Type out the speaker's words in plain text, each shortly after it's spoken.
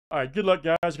All right, good luck,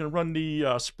 guys. Going to run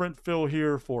the sprint fill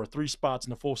here for 3 spots in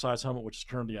the full-size helmet, which is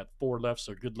currently at 4 left,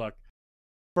 so good luck.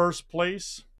 First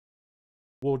place,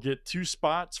 we'll get 2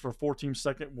 spots for 4 teams.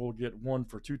 Second, we'll get 1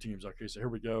 for 2 teams. Okay, so here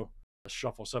we go. Let's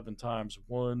shuffle 7 times.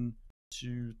 1,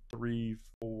 2, 3,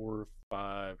 4,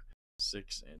 5,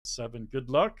 6, and 7. Good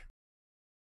luck.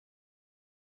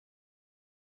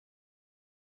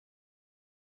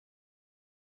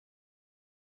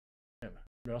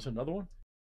 Also another one.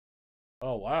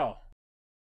 Oh, wow.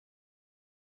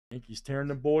 Yankees tearing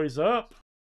them boys up.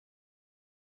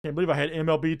 Can't believe I had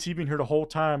MLB TV in here the whole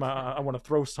time. I want to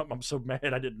throw something. I'm so mad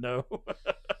I didn't know.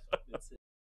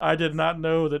 I did not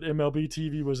know that MLB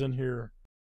TV was in here.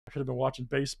 I could have been watching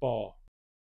baseball.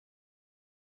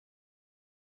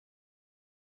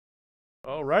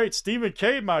 All right, Stephen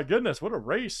K. My goodness, what a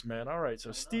race, man. All right,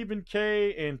 so Stephen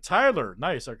K. and Tyler.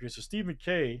 Nice. Okay, so Stephen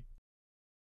K.,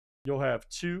 you'll have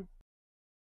 2.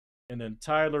 And then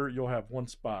Tyler, you'll have 1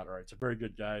 spot. All right, so very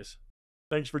good, guys.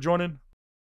 Thanks for joining.